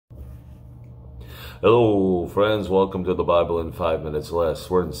Hello, friends. Welcome to the Bible in 5 Minutes Less.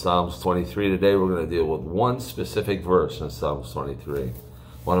 We're in Psalms 23 today. We're going to deal with one specific verse in Psalms 23,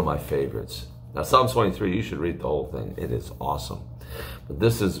 one of my favorites. Now, Psalms 23, you should read the whole thing. It is awesome. But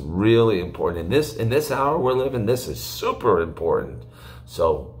this is really important. In this hour we're living, this is super important.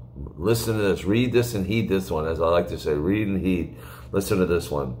 So listen to this. Read this and heed this one. As I like to say, read and heed. Listen to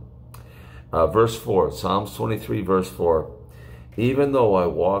this one. Verse 4, Psalms 23, verse 4. Even though I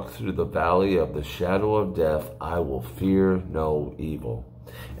walk through the valley of the shadow of death, I will fear no evil.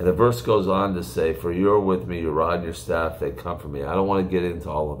 And the verse goes on to say, for you are with me, your rod and your staff, they comfort me. I don't want to get into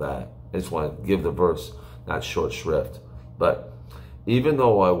all of that. I just want to give the verse not short shrift. But even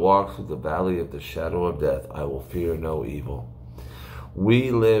though I walk through the valley of the shadow of death, I will fear no evil.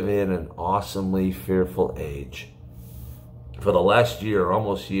 We live in an awesomely fearful age. For the last year,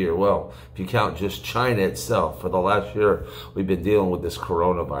 almost year, well, if you count just China itself, for the last year, we've been dealing with this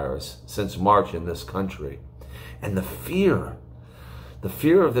coronavirus since March in this country. And the fear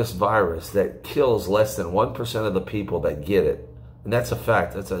of this virus that kills less than 1% of the people that get it, and that's a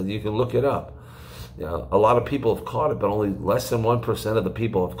fact, you can look it up. You know, a lot of people have caught it, but only less than 1% of the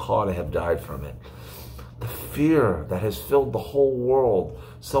people have caught it have died from it. The fear that has filled the whole world,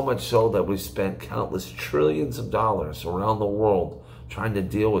 so much so that we've spent countless trillions of dollars around the world trying to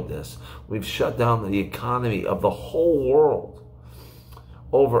deal with this. We've shut down the economy of the whole world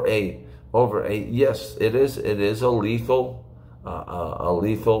over a yes, it is a lethal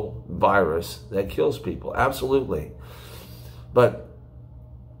virus that kills people, absolutely. But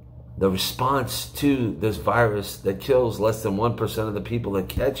the response to this virus that kills less than 1% of the people that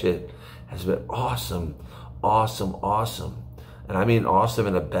catch it has been awesome, awesome, awesome. And I mean awesome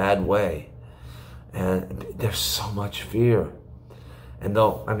in a bad way. And there's so much fear. And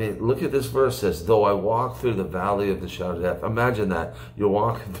though, I mean, look at this verse, says, though I walk through the valley of the shadow of death. Imagine that. You're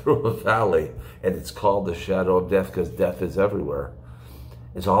walking through a valley and it's called the shadow of death because death is everywhere.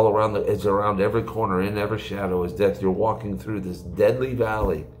 It's all around, it's around every corner, in every shadow is death. You're walking through this deadly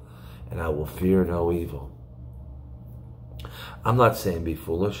valley and I will fear no evil. I'm not saying be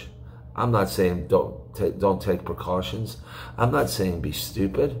foolish. I'm not saying don't take precautions. I'm not saying be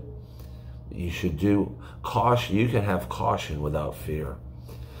stupid. You should do caution. You can have caution without fear.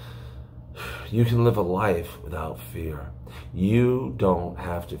 You can live a life without fear. You don't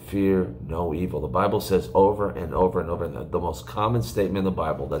have to fear no evil. The Bible says over and over and over, and the most common statement in the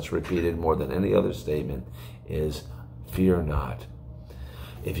Bible that's repeated more than any other statement is fear not.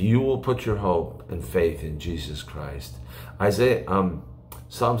 If you will put your hope and faith in Jesus Christ.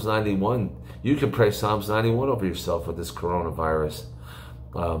 Psalms 91, you can pray Psalms 91 over yourself with this coronavirus.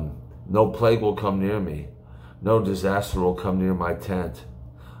 No plague will come near me. No disaster will come near my tent.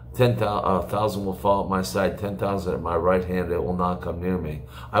 10,000 will fall at my side, 10,000 at my right hand, it will not come near me.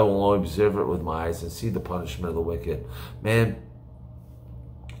 I will only observe it with my eyes and see the punishment of the wicked. Man,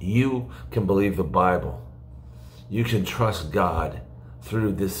 you can believe the Bible. You can trust God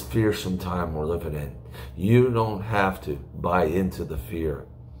through this fearsome time we're living in. You don't have to buy into the fear.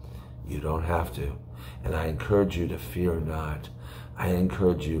 You don't have to. And I encourage you to fear not. I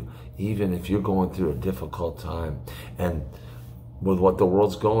encourage you, even if you're going through a difficult time, and with what the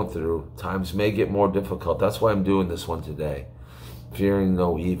world's going through, times may get more difficult. That's why I'm doing this one today. Fearing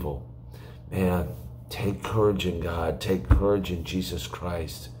no evil. Man, take courage in God. Take courage in Jesus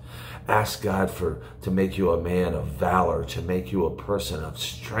Christ. Ask God to make you a man of valor, to make you a person of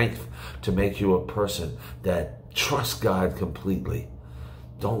strength, to make you a person that trusts God completely.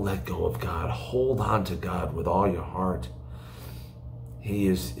 Don't let go of God. Hold on to God with all your heart.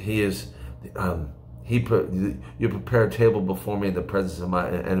 You prepare a table before me in the presence of my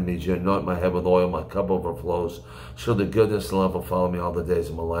enemies. You anoint my head with oil, my cup overflows. Surely goodness and love will follow me all the days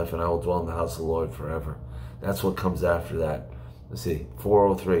of my life, and I will dwell in the house of the Lord forever. That's what comes after that. Let's see,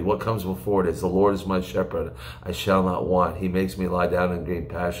 403. What comes before it is, the Lord is my shepherd, I shall not want. He makes me lie down in green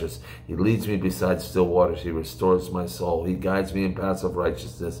pastures. He leads me beside still waters. He restores my soul. He guides me in paths of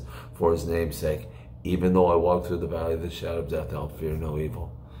righteousness for his name's sake. Even though I walk through the valley of the shadow of death, I'll fear no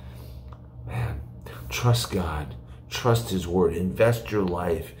evil. Man, trust God. Trust his word. Invest your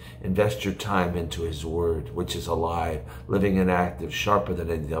life. Invest your time into his word, which is alive, living and active, sharper than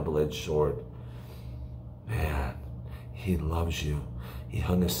any double-edged sword. Man, he loves you. He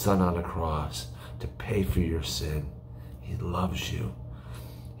hung his son on a cross to pay for your sin. He loves you.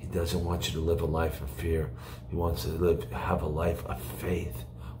 He doesn't want you to live a life of fear. He wants you to have a life of faith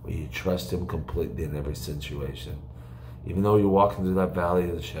where you trust him completely in every situation. Even though you're walking through that valley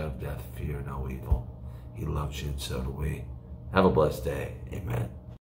of the shadow of death, fear no evil. He loves you and so do we. Have a blessed day. Amen.